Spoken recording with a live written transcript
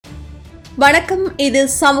வணக்கம். இது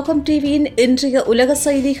சமூகம் டிவியின் இன்றைய உலக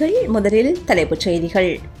செய்திகள். முதலில் தலைப்புச் செய்திகள்.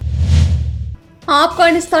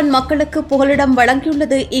 ஆப்கானிஸ்தான் மக்களுக்கு புகலிடம்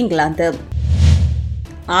வழங்கியுள்ளது இங்கிலாந்து.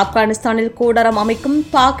 ஆப்கானிஸ்தானில் கூடாரம் அமைக்கும்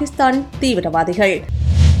பாகிஸ்தான் தீவிரவாதிகள்.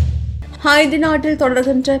 ஹைதி நாட்டில்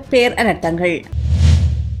தொடர்கின்ற பேர் அனர்த்தங்கள்.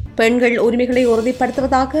 பெண்கள் உரிமைகளை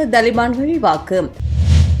உறுதிப்படுத்துவதாக தலிபான்கள் வாக்கு.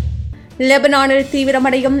 லெபனானில்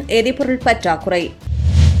தீவிரமடையும் எரிபொருள் பற்றாக்குறை.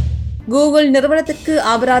 கூகுள் நிறுவனத்திற்கு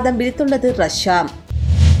அபராதம் விதித்துள்ளது ரஷ்யா.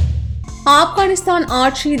 ஆப்கானிஸ்தான்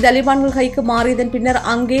ஆட்சி தலிபான்கள் கைக்கு மாறியதன் பின்னர்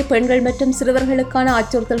அங்கே பெண்கள் மற்றும் சிறுவர்களுக்கான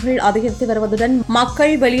அச்சுறுத்தல்கள் அதிகரித்து வருவதுடன்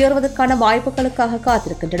மக்கள் வெளியேறுவதற்கான வாய்ப்புகளுக்காக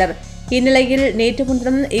காத்திருக்கின்றனர். இந்நிலையில் நேற்று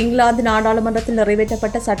முன்தினம் இங்கிலாந்து நாடாளுமன்றத்தில்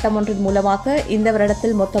நிறைவேற்றப்பட்ட சட்டம் ஒன்றின் மூலமாக இந்த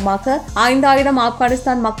வருடத்தில் மொத்தமாக 5000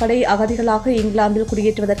 ஆப்கானிஸ்தான் மக்களை அகதிகளாக இங்கிலாந்தில்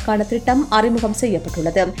குடியேற்றுவதற்கான திட்டம் அறிமுகம்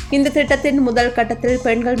செய்யப்பட்டுள்ளது. இந்த திட்டத்தின் முதல் கட்டத்தில்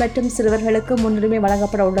பெண்கள் மற்றும் சிறுவர்களுக்கு முன்னுரிமை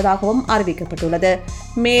வழங்கப்பட உள்ளதாகவும் அறிவிக்கப்பட்டுள்ளது.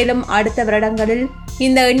 மேலும் அடுத்த வருடங்களில்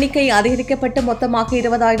இந்த எண்ணிக்கை அதிகரிக்கப்பட்டு மொத்தமாக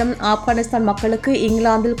 20,000 ஆப்கானிஸ்தான் மக்களுக்கு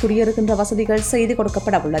இங்கிலாந்தில் குடியேறுகின்ற வசதிகள் செய்து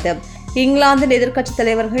கொடுக்கப்பட உள்ளது. இங்கிலாந்தின் எதிர்க்கட்சித்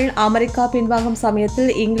தலைவர்கள் அமெரிக்கா பின்வாங்கும்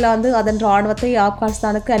சமயத்தில் இங்கிலாந்து அதன் ராணுவத்தை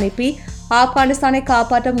ஆப்கானிஸ்தானுக்கு அனுப்பி ஆப்கானிஸ்தானை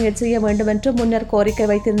காப்பாற்ற முயற்சி செய்ய வேண்டும் என்று முன்னர் கோரிக்கை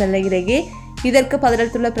வைத்திருந்த நிலையிலேயே இதற்கு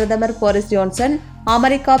பதிலளித்துள்ள பிரதமர் போரிஸ் ஜான்சன்,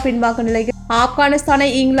 அமெரிக்கா பின்வாங்கும் நிலையில் ஆப்கானிஸ்தானை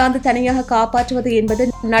இங்கிலாந்து தனியாக காப்பாற்றுவது என்பது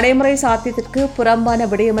நடைமுறை சாத்தியத்திற்கு புறம்பான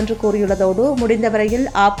விடயம் என்று கூறியுள்ளதோடு முடிந்தவரையில்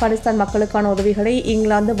ஆப்கானிஸ்தான் மக்களுக்கான உதவிகளை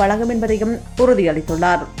இங்கிலாந்து வழங்கும் என்பதையும்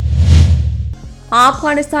உறுதியளித்துள்ளார்.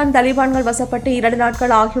 ஆப்கானிஸ்தான் தலிபான்கள் வசப்பட்டு 2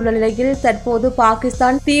 நாட்கள் ஆகியுள்ள நிலையில் தற்போது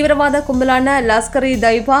பாகிஸ்தான் தீவிரவாத கும்பலான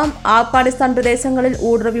லஷ்கர்-இ-தொய்பா ஆப்கானிஸ்தான் பிரதேசங்களில்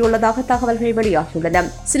ஊடுருவியுள்ளதாக தகவல்கள் வெளியாகியுள்ளன.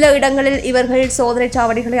 சில இடங்களில் இவர்கள் சோதனை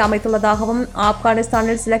சாவடிகளை அமைத்துள்ளதாகவும்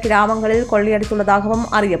ஆப்கானிஸ்தானில் சில கிராமங்களில் கொள்ளையடித்துள்ளதாகவும்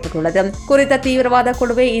அறியப்பட்டுள்ளது. குறித்த தீவிரவாத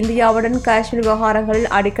குழுவை இந்தியாவுடன் காஷ்மீர்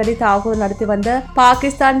விவகாரங்களில் அடிக்கடி தாக்குதல் நடத்தி வந்த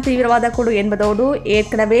பாகிஸ்தான் தீவிரவாத குழு என்பதோடு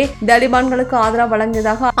ஏற்கனவே தலிபான்களுக்கு ஆதரவு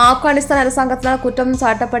வழங்கியதாக ஆப்கானிஸ்தான் அரசாங்கத்தினால் குற்றம்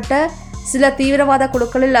சாட்டப்பட்ட சில தீவிரவாத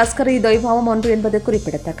குழுக்களில் லஷ்கர்-இ-தொய்பாவும் ஒன்று என்பது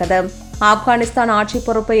குறிப்பிடத்தக்கது. ஆப்கானிஸ்தான் ஆட்சி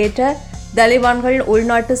பொறுப்பை ஏற்ற தலிபான்கள்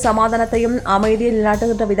உள்நாட்டு சமாதானத்தையும் அமைதியை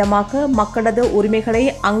நிலைநாட்டுகின்ற விதமாக மக்களது உரிமைகளை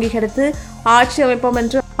அங்கீகரித்து ஆட்சி அமைப்போம்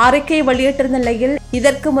என்று அறிக்கை வெளியிட்டிருந்த நிலையில்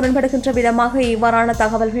இதற்கு முரண்படுகின்ற விதமாக இவ்வாறான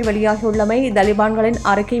தகவல்கள் வெளியாகியுள்ளமை தலிபான்களின்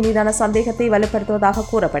அறிக்கை மீதான சந்தேகத்தை வலுப்படுத்துவதாக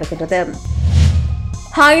கூறப்படுகிறது.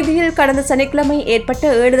 ஹைதியில் கடந்த சனிக்கிழமை ஏற்பட்ட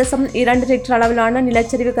 7.2 ரிக்டர் அளவிலான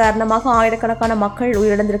நிலச்சரிவு காரணமாக ஆயிரக்கணக்கான மக்கள்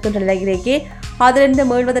உயிரிழந்திருக்கின்ற நிலையிலேயே அதிலிருந்து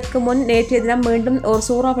மீள்வதற்கு முன் நேற்றைய தினம் மீண்டும் ஒரு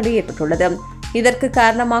சூறாவளி ஏற்பட்டுள்ளது. இதற்கு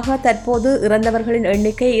காரணமாக தற்போது இறந்தவர்களின்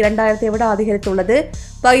எண்ணிக்கை 2000 விட அதிகரித்துள்ளது.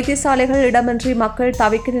 வைத்தியசாலைகள் இடமின்றி மக்கள்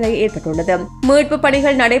தவிக்கும் நிலை ஏற்பட்டுள்ளது. மீட்பு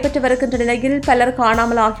பணிகள் நடைபெற்று வருகின்ற நிலையில் பலர்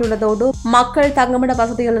காணாமல் ஆகியுள்ளதோடு மக்கள் தங்குமிட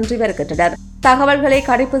வசதிகளின்றி வருகின்றனர். தகவல்களை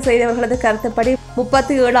கணிப்பு செய்தவர்களது கருத்துப்படி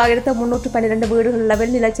 37,312 வீடுகள்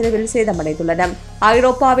அளவில் நிலச்சரிவில் சேதமடைந்துள்ளன.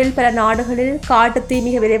 ஐரோப்பாவில் பல நாடுகளில் காட்டுத் தீ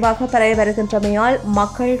மிக விரைவாக பரவி வருகின்றமையால்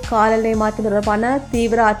மக்கள் காலநிலை மாற்றம் தொடர்பான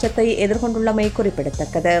தீவிர அச்சத்தை எதிர்கொண்டுள்ளமை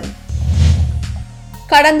குறிப்பிடத்தக்கது.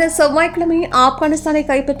 கடந்த செவ்வாய்க்கிழமை ஆப்கானிஸ்தானை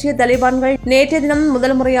கைப்பற்றிய தலிபான்கள் நேற்றைய தினம்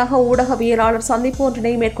முதல் முறையாக ஊடகவியலாளர் சந்திப்பு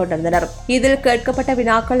ஒன்றினை மேற்கொண்டிருந்தனர். இதில் கேட்கப்பட்ட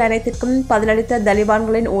வினாக்கள் அனைத்திற்கும் பதிலளித்த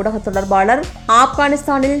தலிபான்களின் ஊடக தொடர்பாளர்,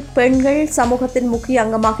 ஆப்கானிஸ்தானில் பெண்கள் சமூகத்தின் முக்கிய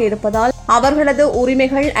அங்கமாக இருப்பதால் அவர்களது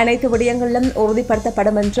உரிமைகள் அனைத்து விடயங்களிலும்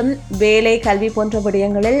உறுதிப்படுத்தப்படும் என்றும் வேலை, கல்வி போன்ற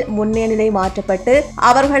விடயங்களில் முன்னே நிலை மாற்றப்பட்டு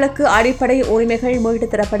அவர்களுக்கு அடிப்படை உரிமைகள் மீட்டு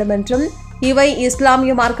தரப்படும் என்றும் இவை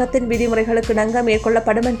இஸ்லாமிய மார்க்கத்தின் விதிமுறைகளுக்கு இணங்க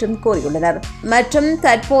மேற்கொள்ளப்படும் என்றும் கூறியுள்ளனர். மற்றும்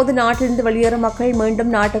தற்போது நாட்டிலிருந்து வெளியேறும் மக்கள் மீண்டும்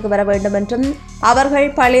நாட்டுக்கு வர வேண்டும் என்றும் அவர்கள்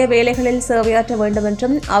பழைய வேலைகளில் சேவையாற்ற வேண்டும்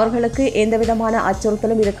என்றும் அவர்களுக்கு எந்தவிதமான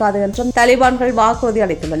அச்சுறுத்தலும் இருக்காது என்றும் தலிபான்கள் வாக்குறுதி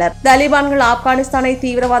அளித்துள்ளனர். தலிபான்கள் ஆப்கானிஸ்தானை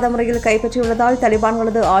தீவிரவாத முறையில் கைப்பற்றியுள்ளதால்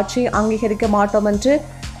தலிபான்களது ஆட்சியை அங்கீகரிக்க மாட்டோம் என்று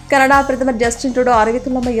கனடா பிரதமர் ஜஸ்டின் ட்ரூடோ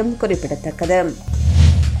அறிவித்துள்ளமையும் குறிப்பிடத்தக்கது.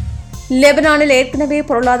 லெபனானில் ஏற்கனவே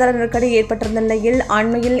பொருளாதார நெருக்கடி ஏற்பட்டிருந்த நிலையில்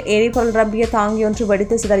அண்மையில் எரிபொருள் ரம்பிய தாங்கி ஒன்று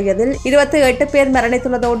வெடித்து சிதறியதில் 28 பேர்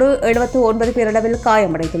மரணித்துள்ளதோடு 79 பேர் அளவில்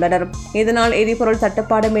காயமடைந்துள்ளனர். இதனால் எரிபொருள்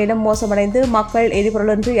தட்டுப்பாடு மேலும் மோசமடைந்து மக்கள்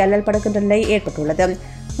எரிபொருளின்றி அல்லல்படுகின்ற நிலை ஏற்பட்டுள்ளது.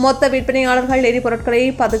 மொத்த விற்பனையாளர்கள் எரிபொருட்களை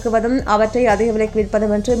பதுக்குவதும் அவற்றை அதிக விலைக்கு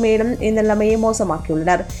விற்பதும் என்று மேலும் இந்த நிலைமையை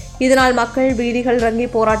மோசமாக்கியுள்ளனர். இதனால் மக்கள் வீதிகள் இறங்கி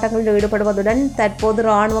போராட்டங்களில் ஈடுபடுவதுடன் தற்போது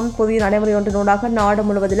ராணுவம் புதிய நடைமுறை ஒன்றினூடாக நாடு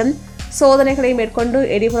முழுவதிலும் சோதனைகளை மேற்கொண்டு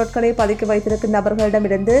எரிபொருட்களை பதுக்கி வைத்திருக்கும்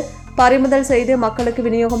நபர்களிடமிருந்து பறிமுதல் செய்து மக்களுக்கு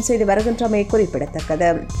விநியோகம் செய்து வருகின்றமை குறிப்பிடத்தக்கது.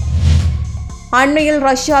 அண்மையில்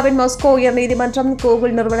ரஷ்யாவின் மாஸ்கோ உயர்நீதிமன்றம்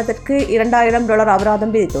கூகுள் நிறுவனத்திற்கு $2,000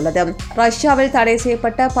 அபராதம் விதித்துள்ளது. ரஷ்யாவில் தடை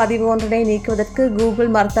செய்யப்பட்ட பதிவு ஒன்றினை நீக்குவதற்கு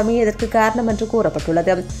கூகுள் மறுத்தமை இதற்கு காரணம் என்று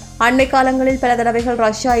கூறப்பட்டுள்ளது. அண்மை காலங்களில் பல தடவைகள்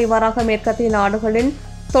ரஷ்யா இவ்வாறாக மேற்கத்திய நாடுகளின்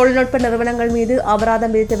தொழில்நுட்ப நிறுவனங்கள் மீது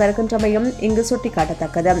அபராதம் விதித்து வருகின்றமையும் இங்கு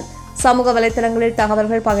சுட்டிக்காட்டத்தக்கது. சமூக வலைதளங்களில்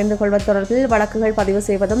தகவல்கள் பகிர்ந்து கொள்வது தொடர்பில் வழக்குகள் பதிவு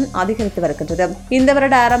செய்வதும் அதிகரித்து வருகின்றது. இந்த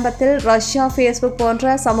வருட ஆரம்பத்தில் ரஷ்யா Facebook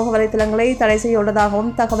போன்ற சமூக வலைதளங்களை தடை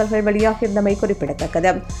செய்துள்ளதாகவும் தகவல்கள் வெளியாகியிருந்தமை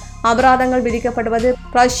குறிப்பிடத்தக்கது. அபராதங்கள் விதிக்கப்படுவது,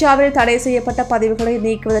 ரஷ்யாவில் தடை செய்யப்பட்ட பதிவுகளை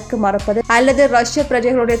நீக்குவதற்கு மறுப்பது அல்லது ரஷ்ய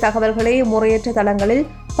பிரஜைகளுடைய தகவல்களை முறையற்ற தளங்களில்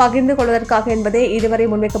பகிர்ந்து கொள்வதற்காக என்பதே இதுவரை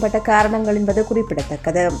முன்வைக்கப்பட்ட காரணங்கள் என்பது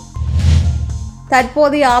குறிப்பிடத்தக்கது.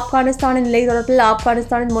 தற்போதைய ஆப்கானிஸ்தானின் நிலை தொடர்பில்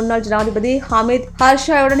ஆப்கானிஸ்தானின் முன்னாள் ஜனாதிபதி ஹமீத்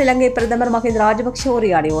ஹர்ஷாயுடன் இலங்கை பிரதமர் மஹிந்த ராஜபக்ஷ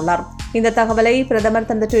உரையாடியுள்ளார். இந்த தகவலை பிரதமர்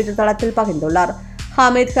தனது ட்விட்டர் தளத்தில் பகிர்ந்துள்ளார்.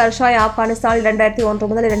 ஹமீத் கர்ஷாய் ஆப்கானிஸ்தானில் 2001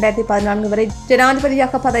 முதல் 2014 வரை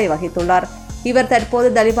ஜனாதிபதியாக பதவி வகித்துள்ளார். இவர் தற்போது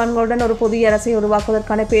தலிபான்களுடன் ஒரு புதிய அரசை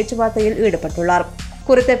உருவாக்குவதற்கான பேச்சுவார்த்தையில் ஈடுபட்டுள்ளார்.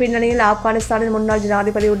 குறித்த பின்னணியில் ஆப்கானிஸ்தானின் முன்னாள்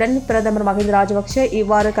ஜனாதிபதியுடன் பிரதமர் மஹிந்த ராஜபக்ஷ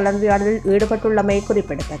இவ்வாறு கலந்துரையாடலில் ஈடுபட்டுள்ளமை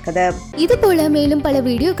குறிப்பிடத்தக்கது. இதுபோல மேலும் பல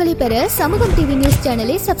வீடியோக்களை பெற சமூகம் டிவி நியூஸ்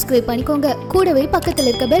சேனலை சப்ஸ்கிரைப் பண்ணிக்கோங்க. கூடவே பக்கத்தில்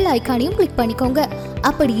இருக்க பெல் ஐகானையும் கிளிக் பண்ணிக்கோங்க.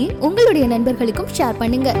 அப்படியே உங்களுடைய நண்பர்களுக்கும் ஷேர்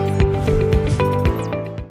பண்ணுங்க.